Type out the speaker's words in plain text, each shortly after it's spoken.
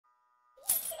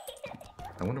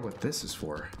I wonder what this is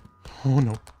for. Oh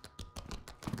no.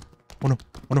 Oh no.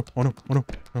 Oh no. Oh no. Oh no.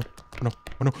 Oh no. Oh no.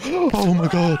 Oh no. Oh my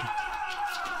god.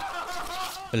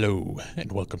 Hello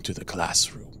and welcome to the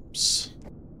classrooms.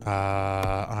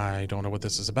 I don't know what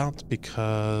this is about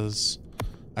because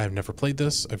I've never played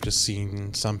this. I've just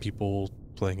seen some people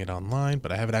playing it online,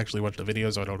 but I haven't actually watched the video,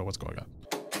 so I don't know what's going on.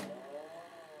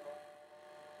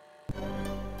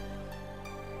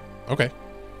 Okay.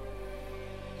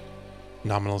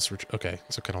 Nominalist, okay,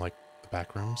 so kind of like the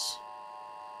Backrooms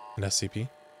and SCP.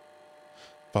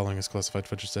 Following is classified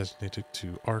footage designated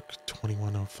to ARC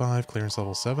 2105, clearance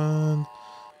level 7.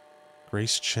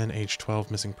 Grace Chen, age 12,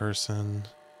 missing person.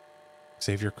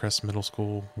 Xavier Crest Middle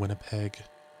School, Winnipeg,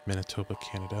 Manitoba,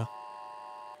 Canada.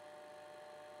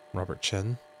 Robert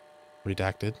Chen,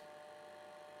 redacted.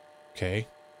 Okay,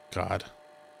 God.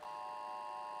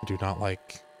 I do not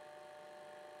like...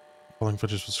 Following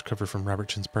footage was recovered from Robert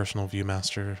Chen's personal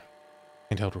Viewmaster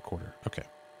handheld recorder. Okay.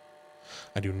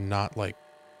 I do not like...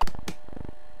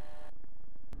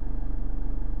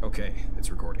 Okay,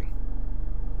 it's recording.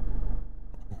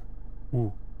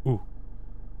 Ooh, ooh.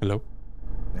 Hello?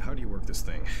 Now how do you work this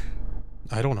thing?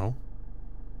 I don't know.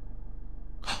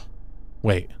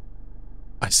 Wait.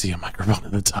 I see a microphone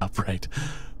in the top right.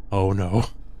 Oh no.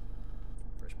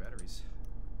 Fresh batteries.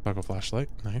 Toggle flashlight.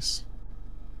 Nice.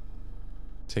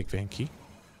 Take van key.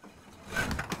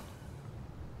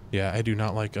 Yeah, I do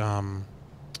not like, what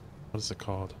is it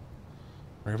called?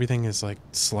 Where everything is like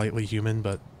slightly human,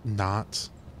 but not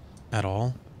at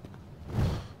all.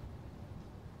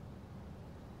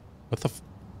 What the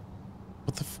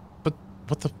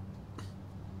what the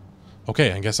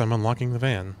Okay, I guess I'm unlocking the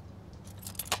van.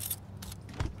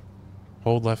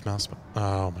 Hold left mouse.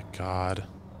 Oh my god.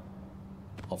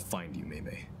 I'll find you,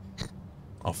 Mei.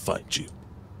 I'll find you.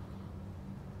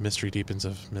 Mystery deepens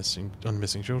of missing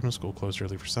children. School closed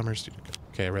early for summer. Student.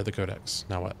 Okay, I read the codex.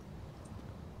 Now what?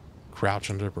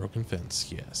 Crouch under a broken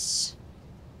fence. Yes.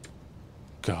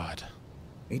 God.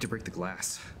 Need to break the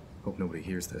glass. Hope nobody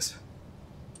hears this.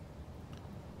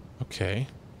 Okay.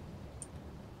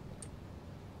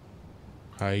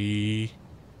 Hi.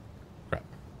 Crap.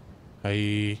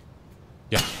 Hi.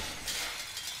 Yeah.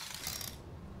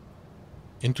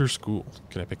 Enter school.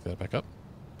 Can I pick that back up?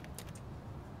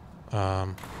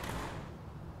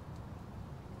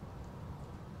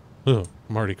 Oh,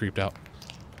 I'm already creeped out.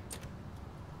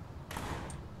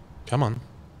 Come on.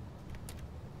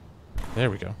 There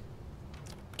we go.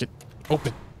 Get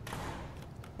open.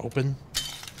 Open.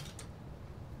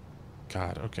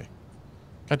 God, okay.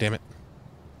 God damn it.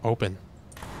 Open.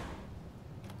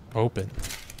 Open.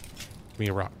 Give me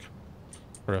a rock.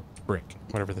 Or a brick.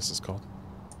 Whatever this is called.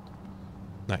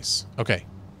 Nice. Okay.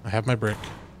 I have my brick.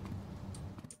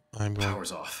 I'm going...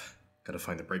 Power's off. Gotta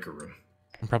find the breaker room.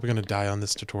 I'm probably going to die on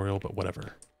this tutorial, but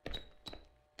whatever.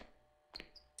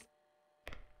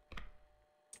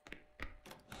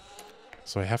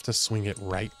 So I have to swing it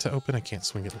right to open? I can't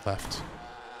swing it left.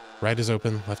 Right is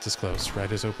open, left is closed.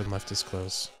 Right is open, left is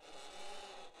closed.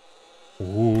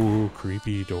 Ooh,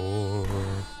 creepy door.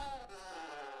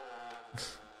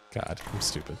 God, I'm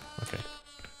stupid. Okay.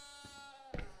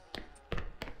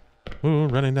 Ooh,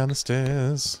 running down the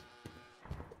stairs.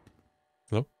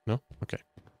 Hello? No? Okay.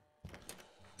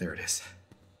 There it is.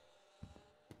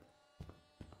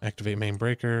 Activate main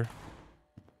breaker.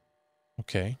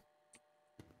 Okay.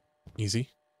 Easy.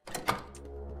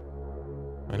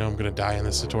 I know I'm gonna die in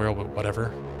this tutorial, but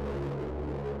whatever.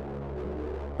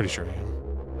 Pretty sure I am.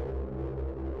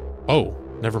 Oh,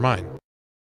 never mind.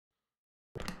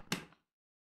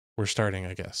 We're starting,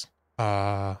 I guess.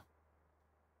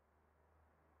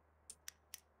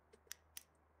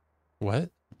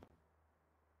 What?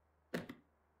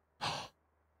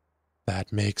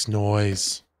 That makes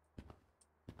noise.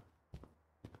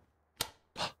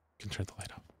 Can turn the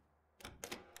light off.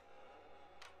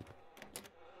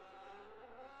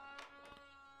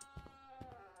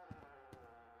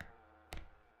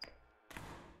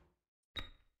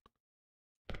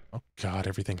 Oh God,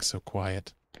 everything's so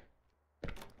quiet.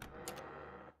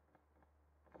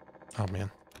 Oh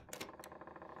man.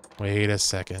 Wait a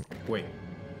second. Wait,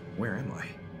 where am I?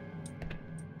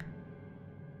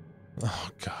 Oh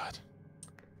God.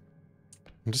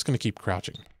 I'm just gonna keep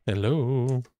crouching.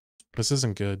 Hello. This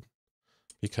isn't good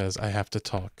because I have to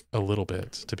talk a little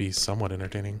bit to be somewhat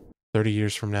entertaining. 30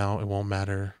 years from now, it won't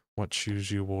matter what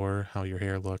shoes you wore, how your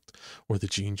hair looked, or the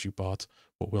jeans you bought.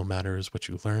 What will matter is what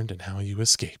you learned and how you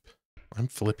escape. I'm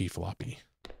flippy floppy.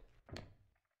 At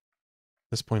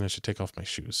this point, I should take off my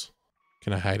shoes.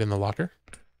 Can I hide in the locker?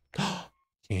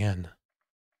 Can.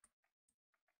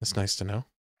 That's nice to know.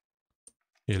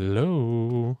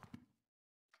 Hello.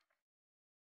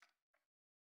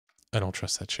 I don't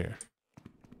trust that chair.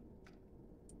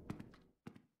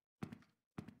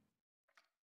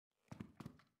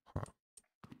 Huh.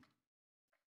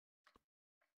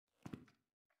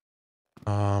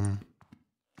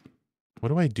 What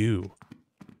do I do?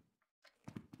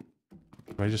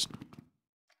 Do I just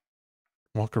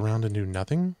walk around and do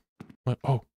nothing? What?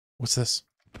 Oh, what's this?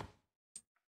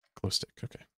 Glow stick.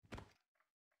 Okay.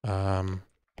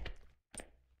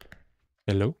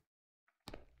 Hello?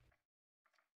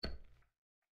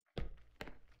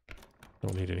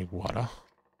 Don't need any water.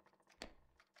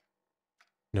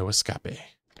 No escape.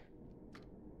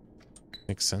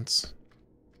 Makes sense.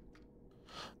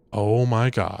 Oh my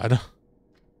god.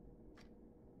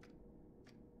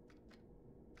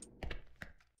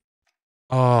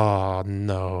 Oh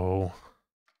no.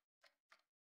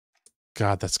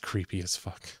 God, that's creepy as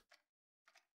fuck.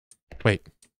 Wait.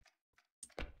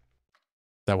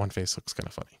 That one face looks kind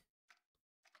of funny.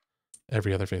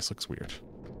 Every other face looks weird.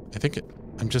 I think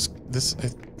I'm just, if this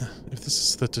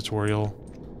is the tutorial,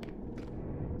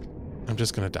 I'm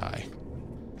just gonna die.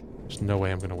 There's no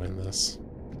way I'm gonna win this.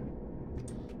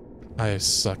 I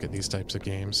suck at these types of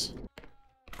games.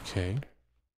 Okay.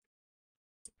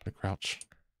 The crouch.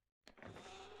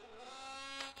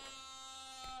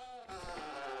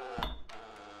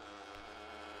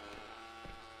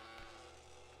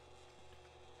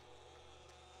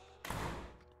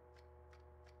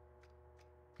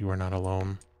 You are not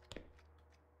alone.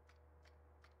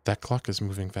 That clock is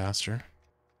moving faster.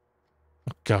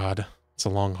 Oh god. It's a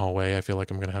long hallway. I feel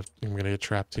like I'm gonna get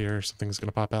trapped here or something's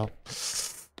gonna pop out.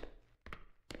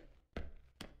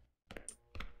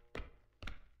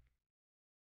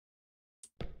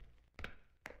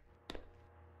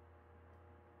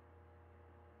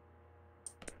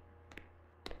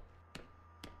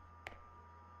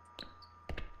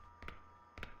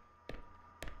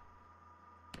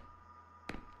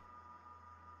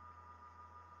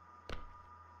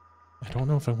 I don't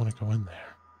know if I want to go in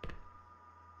there.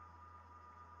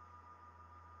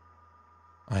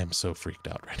 I am so freaked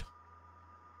out right now.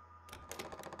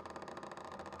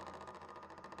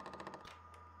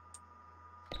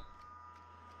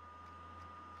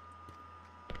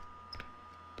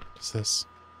 What is this?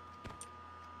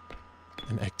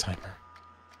 An egg timer.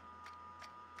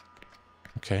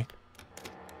 Okay.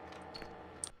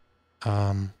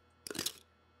 Oh,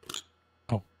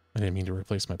 I didn't mean to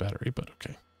replace my battery, but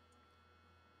okay.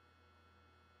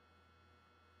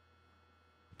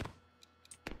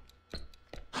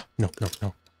 No, no,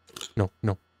 no. No,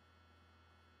 no.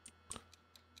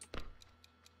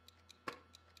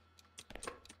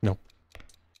 No.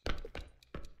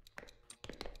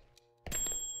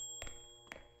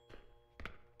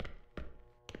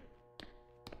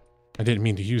 I didn't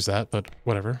mean to use that, but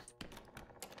whatever.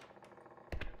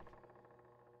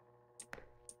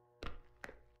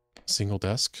 Single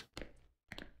desk.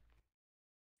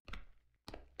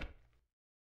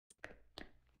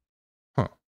 Huh.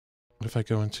 What if I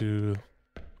go into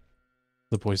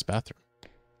the boys' bathroom?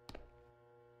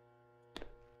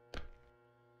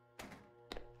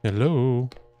 Hello?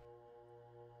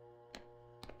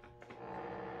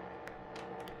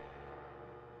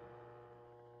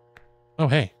 Oh,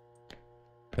 hey.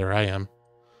 There I am.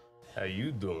 How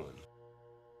you doing?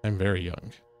 I'm very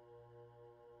young.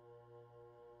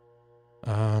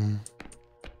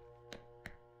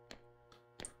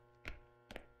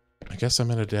 I guess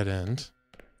I'm at a dead end.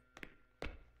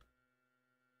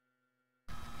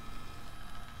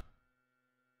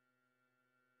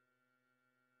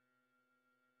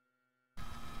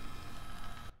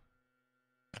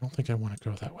 I don't think I want to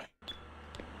go that way.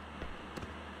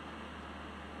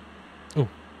 Oh.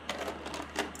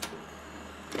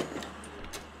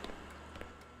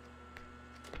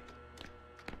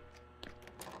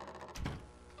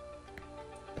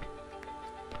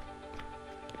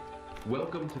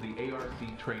 Welcome to the ARC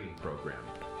training program.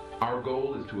 Our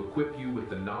goal is to equip you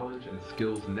with the knowledge and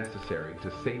skills necessary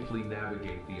to safely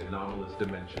navigate the anomalous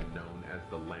dimension known as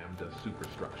the Lambda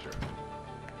superstructure.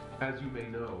 As you may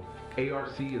know,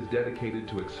 ARC is dedicated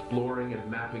to exploring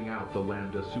and mapping out the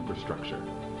Lambda superstructure.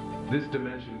 This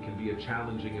dimension can be a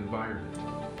challenging environment,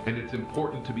 and it's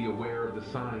important to be aware of the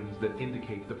signs that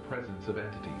indicate the presence of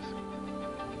entities.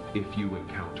 If you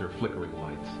encounter flickering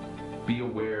lights, be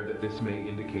aware that this may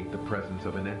indicate the presence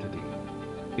of an entity.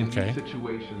 In these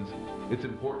situations, it's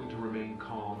important to remain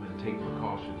calm and take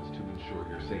precautions to ensure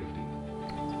your safety.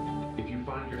 If you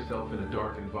find yourself in a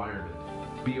dark environment,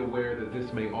 be aware that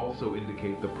this may also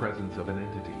indicate the presence of an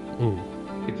entity. Ooh.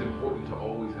 It's important to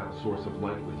always have a source of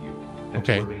light with you and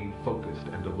to remain focused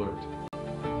and alert.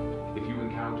 If you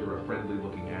encounter a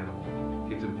friendly-looking animal,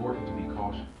 it's important to be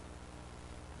cautious.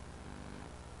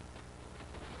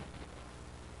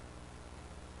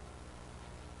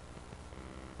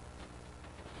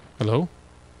 Hello?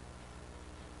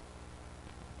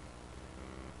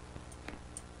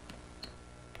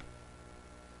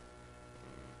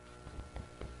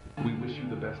 We wish you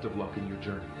the best of luck in your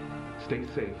journey. Stay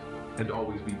safe and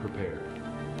always be prepared.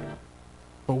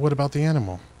 But what about the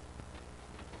animal?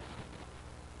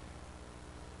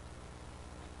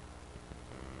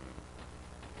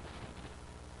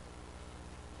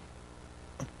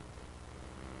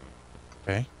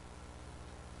 Okay.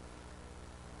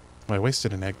 Well, I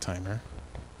wasted an egg timer.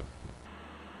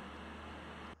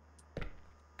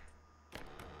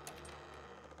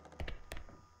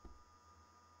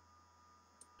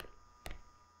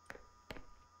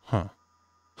 Huh.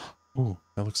 Ooh,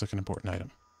 that looks like an important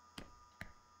item.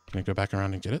 Can I go back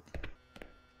around and get it?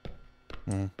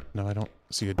 No, I don't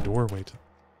see a doorway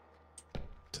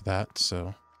to that,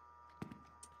 so...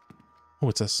 Oh,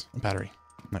 what's this? A battery.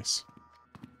 Nice.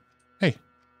 Hey.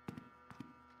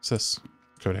 What's this?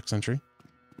 Codex entry.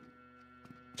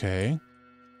 Okay.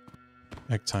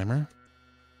 Egg timer.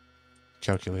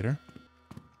 Calculator.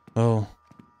 Oh.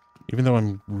 Even though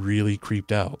I'm really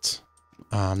creeped out,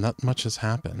 not much has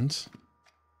happened.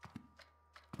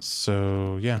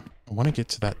 So, yeah. I want to get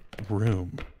to that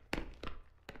room.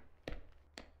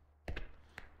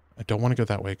 I don't want to go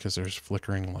that way because there's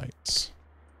flickering lights.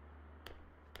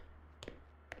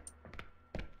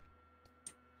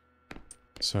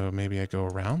 So maybe I go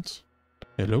around.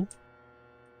 Hello?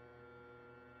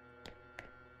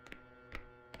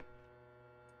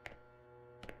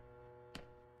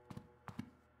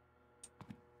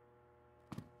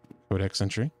 Codex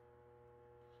entry.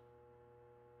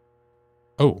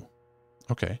 Oh.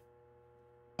 Okay.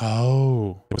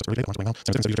 Oh.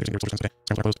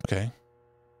 Okay.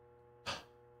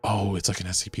 Oh, it's like an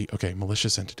SCP. Okay,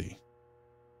 malicious entity.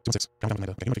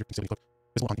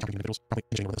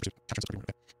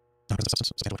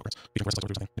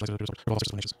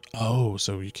 Oh,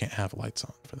 so you can't have lights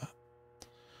on for that.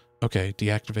 Okay,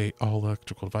 deactivate all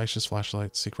electrical devices,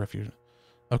 flashlights, seek refuge.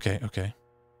 Okay, okay.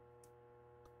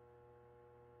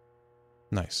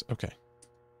 Nice, okay.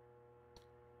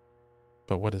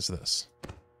 But what is this?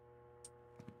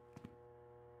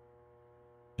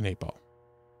 An 8-ball.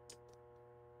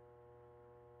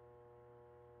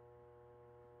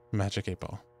 Magic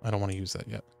 8-ball. I don't want to use that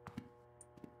yet.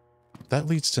 That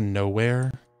leads to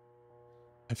nowhere.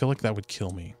 I feel like that would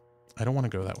kill me. I don't want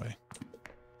to go that way.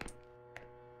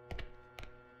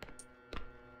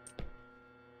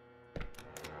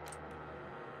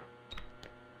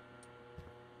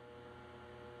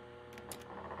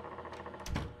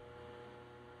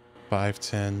 Five,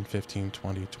 10, 15,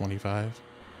 20, 25.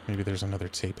 Maybe there's another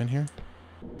tape in here.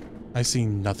 I see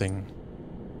nothing.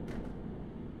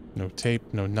 No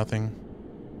tape, no nothing.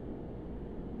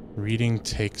 Reading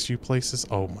takes you places.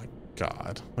 Oh my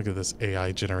god. Look at this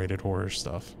AI generated horror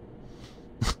stuff.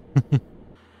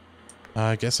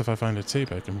 I guess if I find a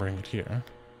tape, I can bring it here.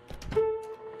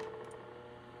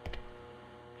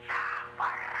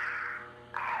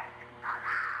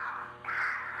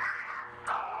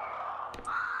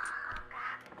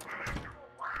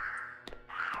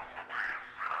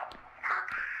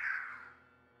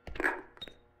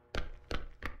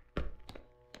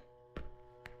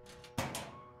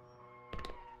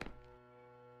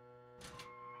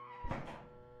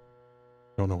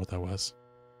 Don't know what that was.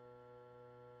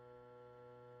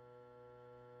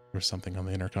 There's something on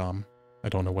the intercom. I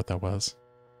don't know what that was.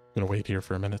 I'm gonna wait here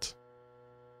for a minute.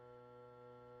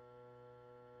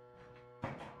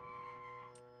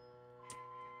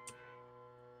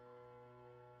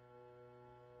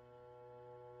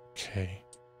 Okay.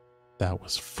 That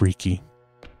was freaky.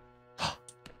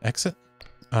 Exit?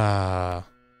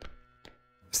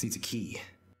 See, it's a key.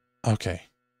 Okay.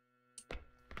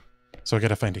 So I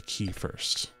gotta find a key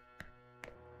first.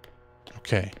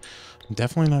 Okay. I'm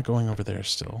definitely not going over there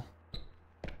still.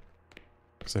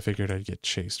 Because I figured I'd get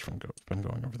chased from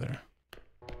going over there.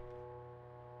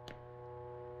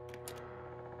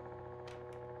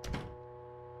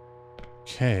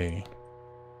 Okay.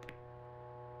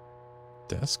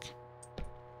 Desk.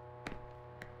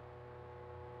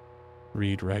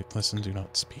 Read, write, listen, do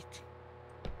not speak.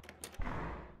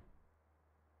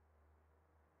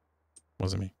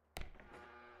 Wasn't me.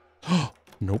 Oh,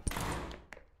 nope.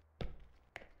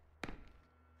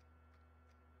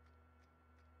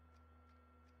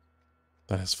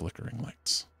 That has flickering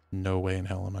lights. No way in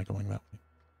hell am I going that way.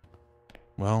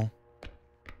 Well,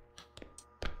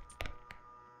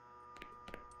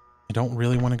 I don't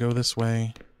really want to go this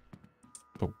way,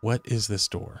 but what is this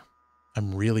door?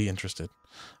 I'm really interested.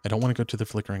 I don't want to go to the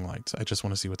flickering lights. I just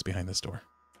want to see what's behind this door.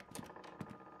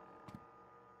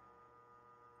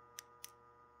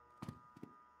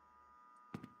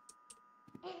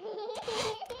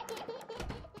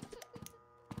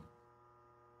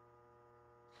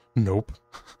 Nope.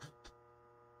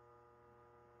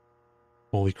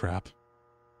 Holy crap.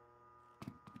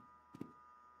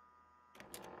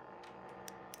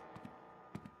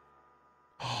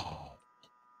 Oh,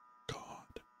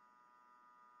 God.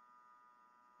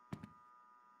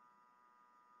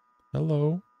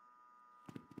 Hello.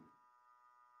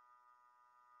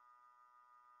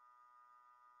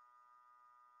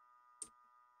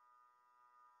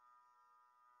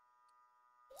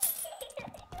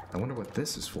 I wonder what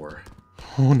this is for.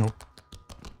 Oh no.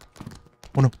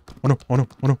 Oh no. Oh no. Oh no.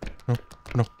 Oh no. No.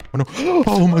 Oh no. Oh no.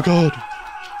 Oh my God.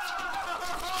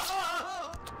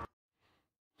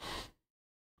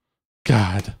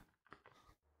 God.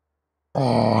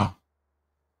 Oh.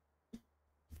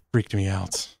 Freaked me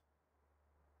out.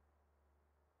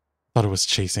 Thought it was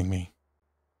chasing me.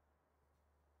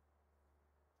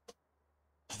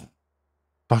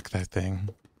 Fuck that thing.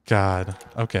 God.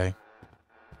 Okay.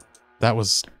 That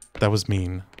was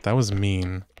mean. That was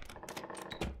mean.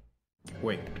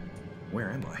 Wait, where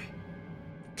am I?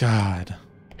 God.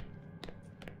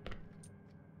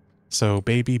 So,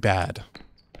 baby bad.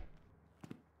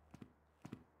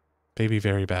 Baby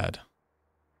very bad.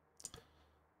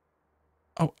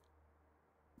 Oh.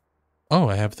 Oh,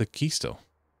 I have the key still.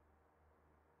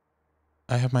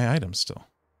 I have my items still.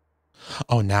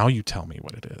 Oh, now you tell me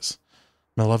what it is.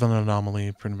 Malevolent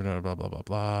anomaly, blah, blah, blah, blah,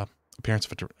 blah. Appearance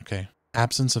of a... Okay.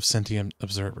 Absence of sentient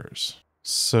observers.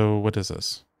 So, what is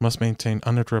this? Must maintain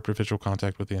uninterrupted visual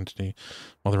contact with the entity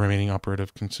while the remaining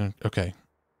operative... Okay.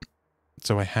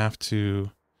 So, I have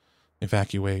to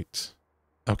evacuate...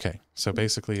 Okay. So,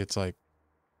 basically, it's like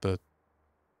the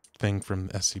thing from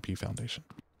SCP Foundation.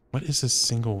 What is this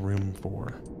single room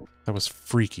for? That was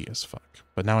freaky as fuck.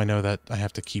 But now I know that I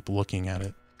have to keep looking at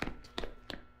it.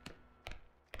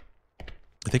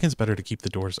 I think it's better to keep the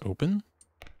doors open.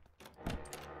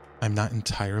 I'm not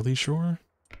entirely sure.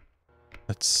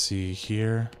 Let's see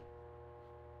here.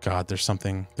 God, there's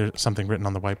something written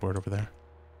on the whiteboard over there.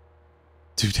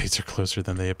 Due dates are closer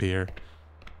than they appear.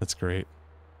 That's great.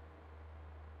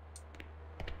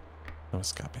 No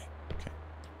escape. Okay.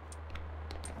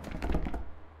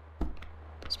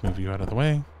 Let's move you out of the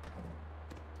way.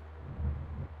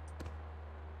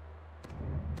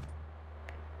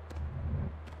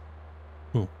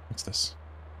 Ooh, what's this?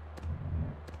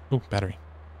 Ooh, battery.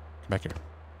 Come back here.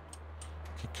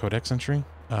 Okay, codex entry.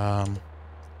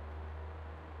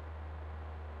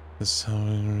 This the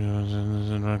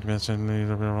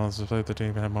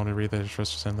team have moment to read that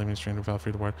trust to send living stranger file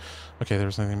free to word. Okay,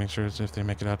 there's nothing to make sure if they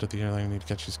make it out to the airline, I need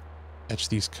to etch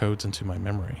these codes into my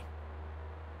memory.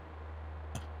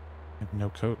 I have no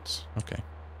codes. Okay.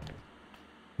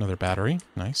 Another battery.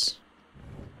 Nice.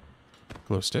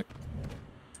 Glow stick.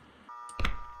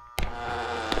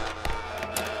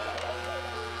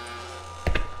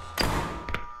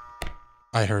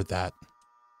 I heard that.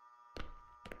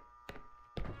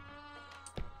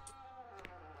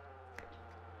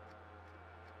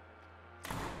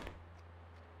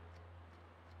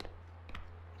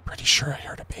 Pretty sure I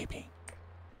heard a baby.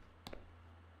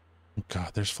 Oh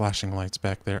God, there's flashing lights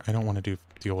back there. I don't want to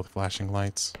deal with flashing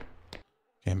lights.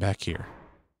 Okay, I'm back here.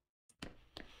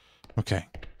 Okay,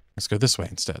 let's go this way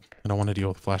instead. I don't want to deal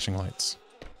with flashing lights.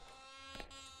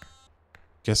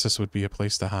 Guess this would be a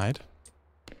place to hide.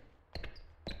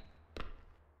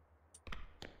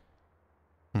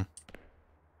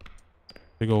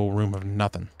 Big old room of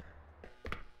nothing.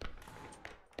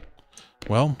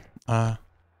 Well, guess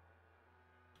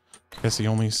the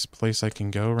only place I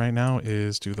can go right now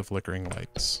is to the flickering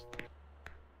lights.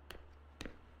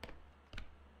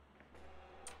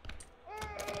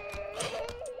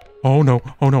 Oh no,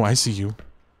 I see you.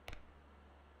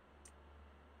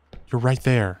 You're right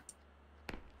there.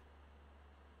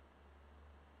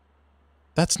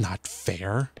 That's not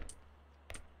fair.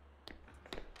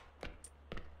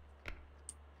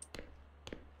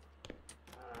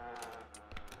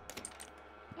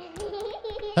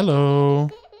 Hello.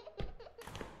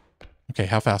 Okay,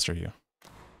 how fast are you?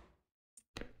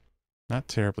 Not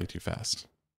terribly too fast.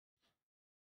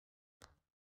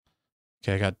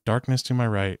 Okay, I got darkness to my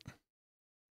right.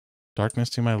 Darkness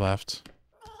to my left.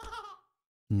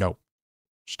 No.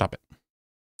 Stop it.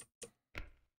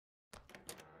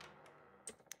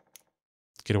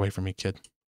 Get away from me, kid.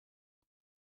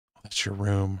 Oh, that's your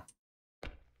room.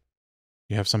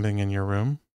 You have something in your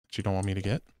room that you don't want me to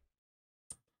get?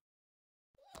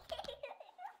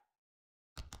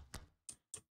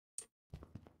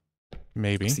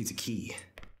 Maybe. This needs a key.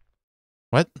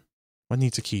 What? What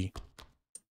needs a key?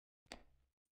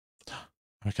 Oh,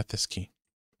 I got this key.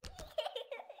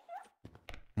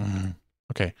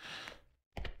 Okay.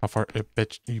 How far?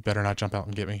 Bitch, you better not jump out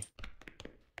and get me.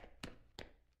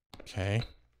 Okay.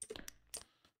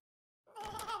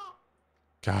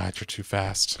 God, you're too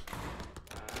fast.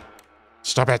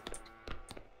 Stop it!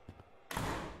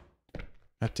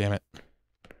 God damn it.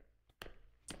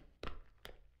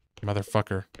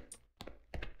 Motherfucker.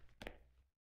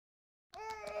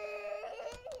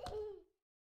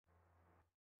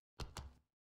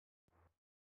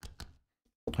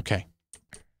 Okay.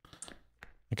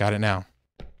 I got it now.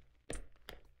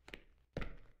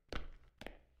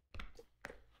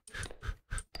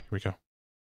 Here we go.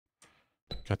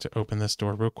 Got to open this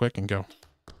door real quick and go.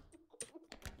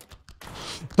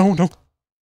 No, no.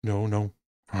 No, no.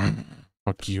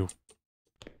 Fuck you.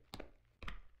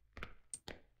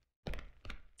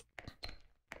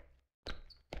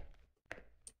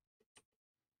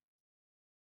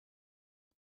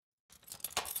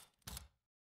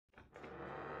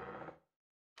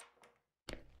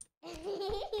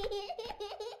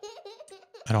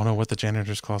 I don't know what the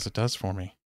janitor's closet does for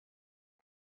me.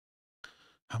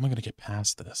 How am I going to get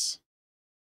past this?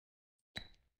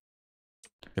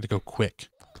 Gotta go quick.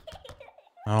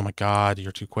 Oh my god,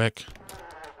 you're too quick.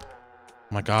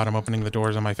 Oh my god, I'm opening the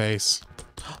doors on my face.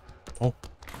 Oh.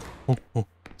 Oh, oh,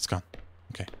 it's gone.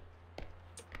 Okay.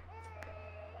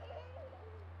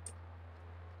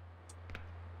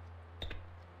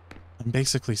 I'm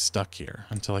basically stuck here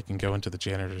until I can go into the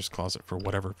janitor's closet for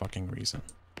whatever fucking reason.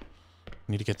 I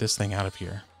need to get this thing out of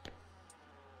here.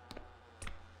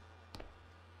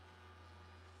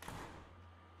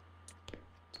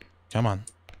 Come on.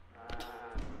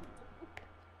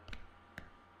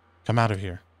 Come out of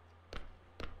here.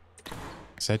 I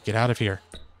said get out of here.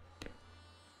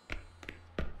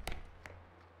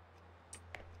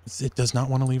 It does not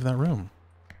want to leave that room.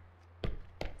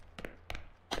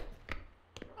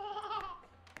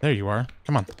 There you are.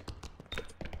 Come on.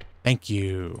 Thank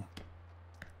you,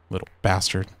 little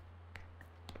bastard.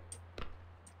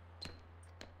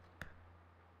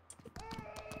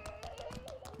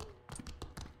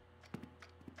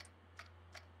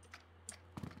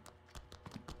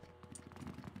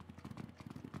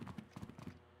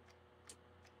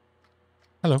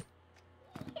 Hello.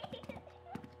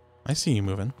 I see you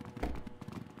moving.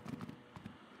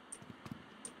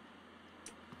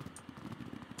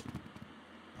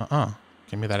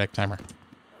 Give me that egg timer.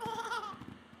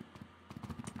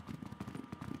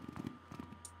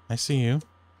 I see you.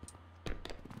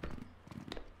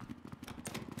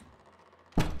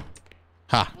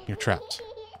 Ha! You're trapped.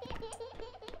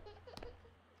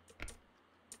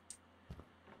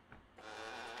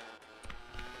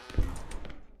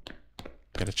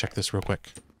 Gotta check this real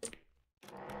quick.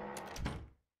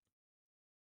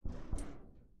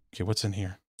 Okay, what's in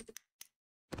here?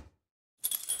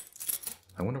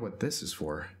 I wonder what this is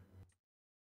for.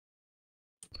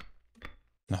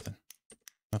 Nothing.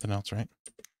 Nothing else, right?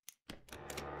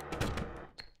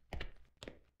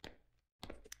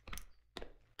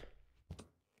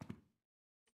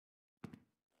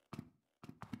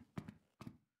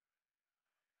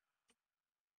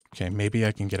 Okay, maybe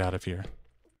I can get out of here.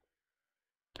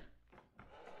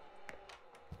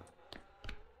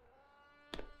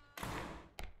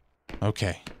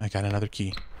 Okay, I got another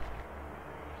key.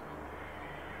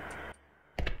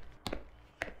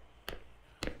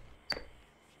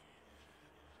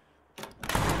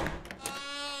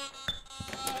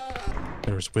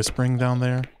 There was whispering down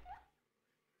there.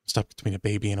 Stuck between a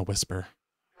baby and a whisper.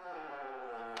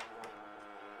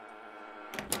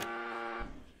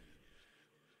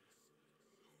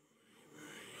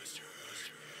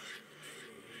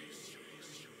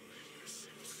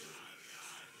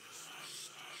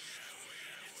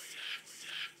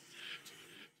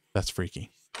 That's freaky.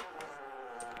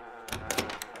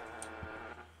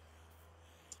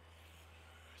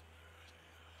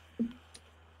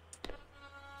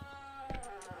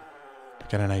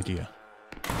 Got an idea.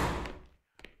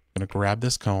 Gonna grab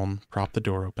this cone, prop the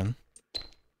door open.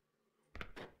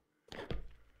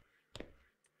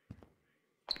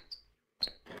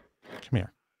 Come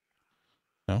here.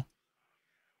 No?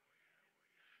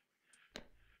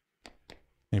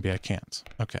 Maybe I can't.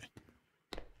 Okay.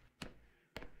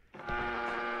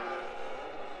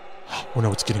 Oh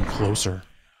no, it's getting closer.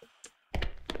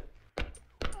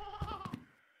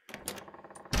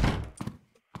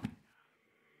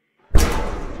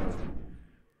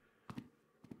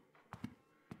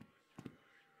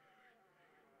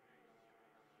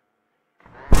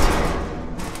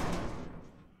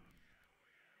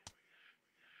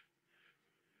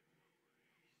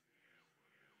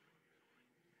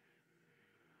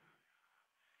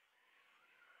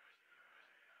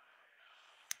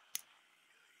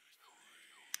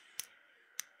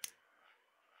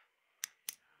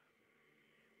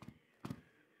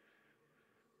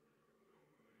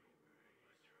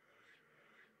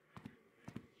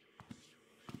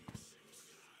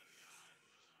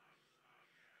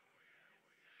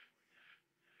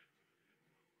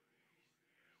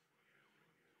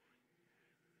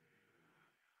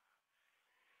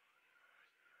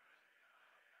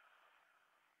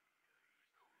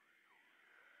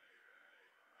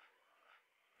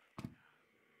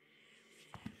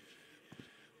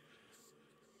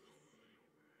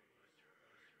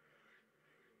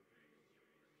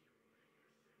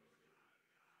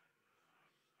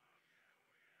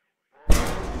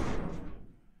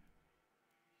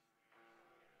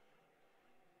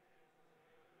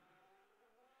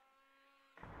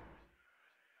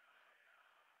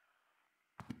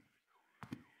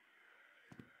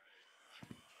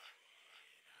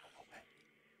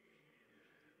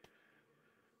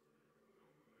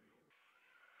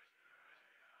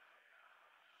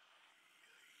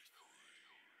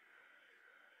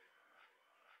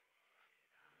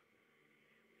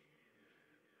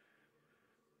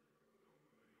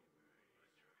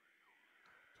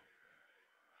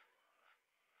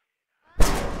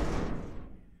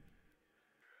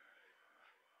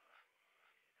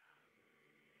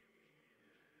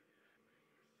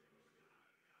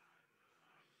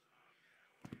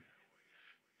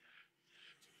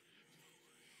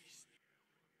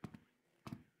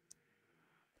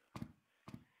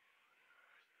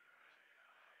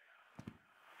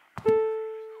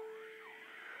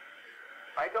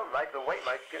 don't like the way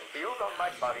my skin feels on my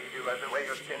body. You like the way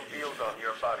your skin feels on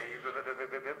your body.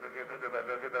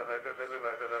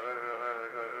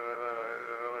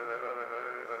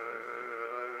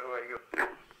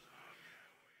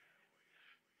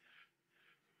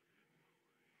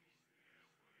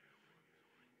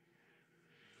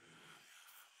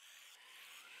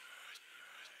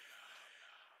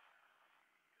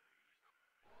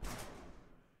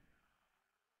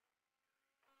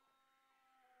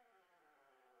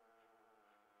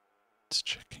 It's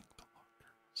checking the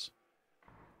lockers.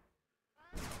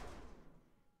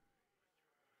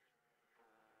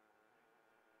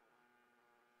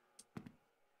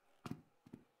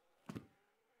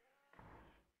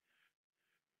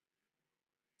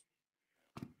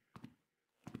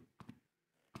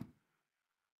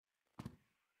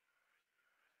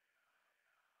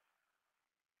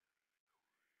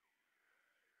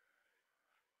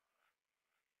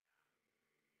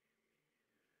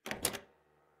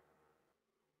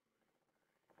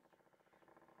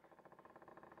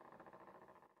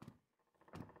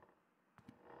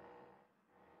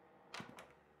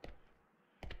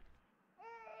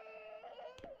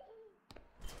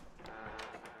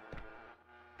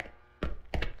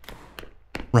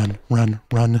 Run, run,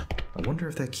 run. I wonder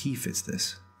if that key fits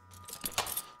this.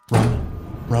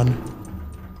 Run, run,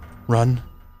 run.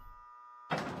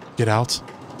 Get out.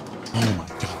 Oh my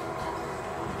god.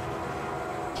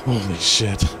 Holy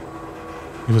shit.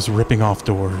 He was ripping off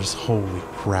doors. Holy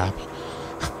crap.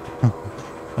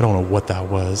 I don't know what that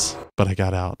was, but I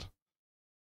got out.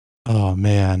 Oh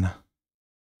man.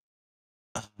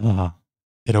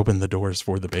 It opened the doors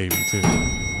for the baby too.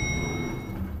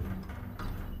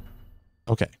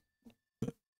 Okay.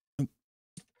 I'm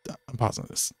pausing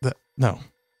this. No.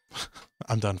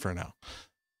 I'm done for now.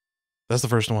 That's the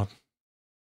first one.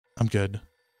 I'm good.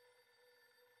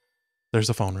 There's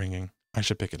a phone ringing. I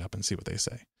should pick it up and see what they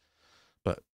say.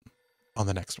 But on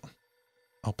the next one,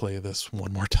 I'll play this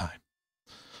one more time.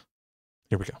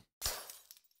 Here we go.